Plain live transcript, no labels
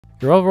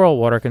Your overall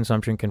water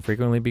consumption can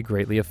frequently be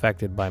greatly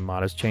affected by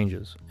modest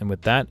changes, and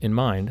with that in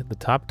mind, the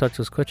top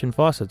touchless kitchen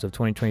faucets of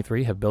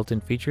 2023 have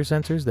built-in feature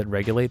sensors that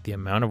regulate the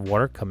amount of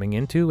water coming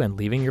into and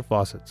leaving your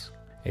faucets.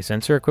 A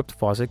sensor-equipped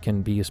faucet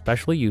can be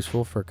especially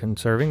useful for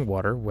conserving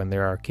water when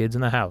there are kids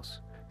in the house.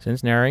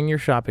 Since narrowing your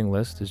shopping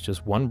list is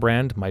just one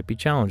brand might be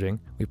challenging,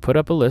 we've put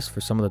up a list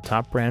for some of the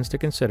top brands to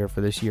consider for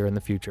this year and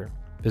the future.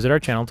 Visit our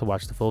channel to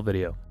watch the full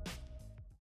video.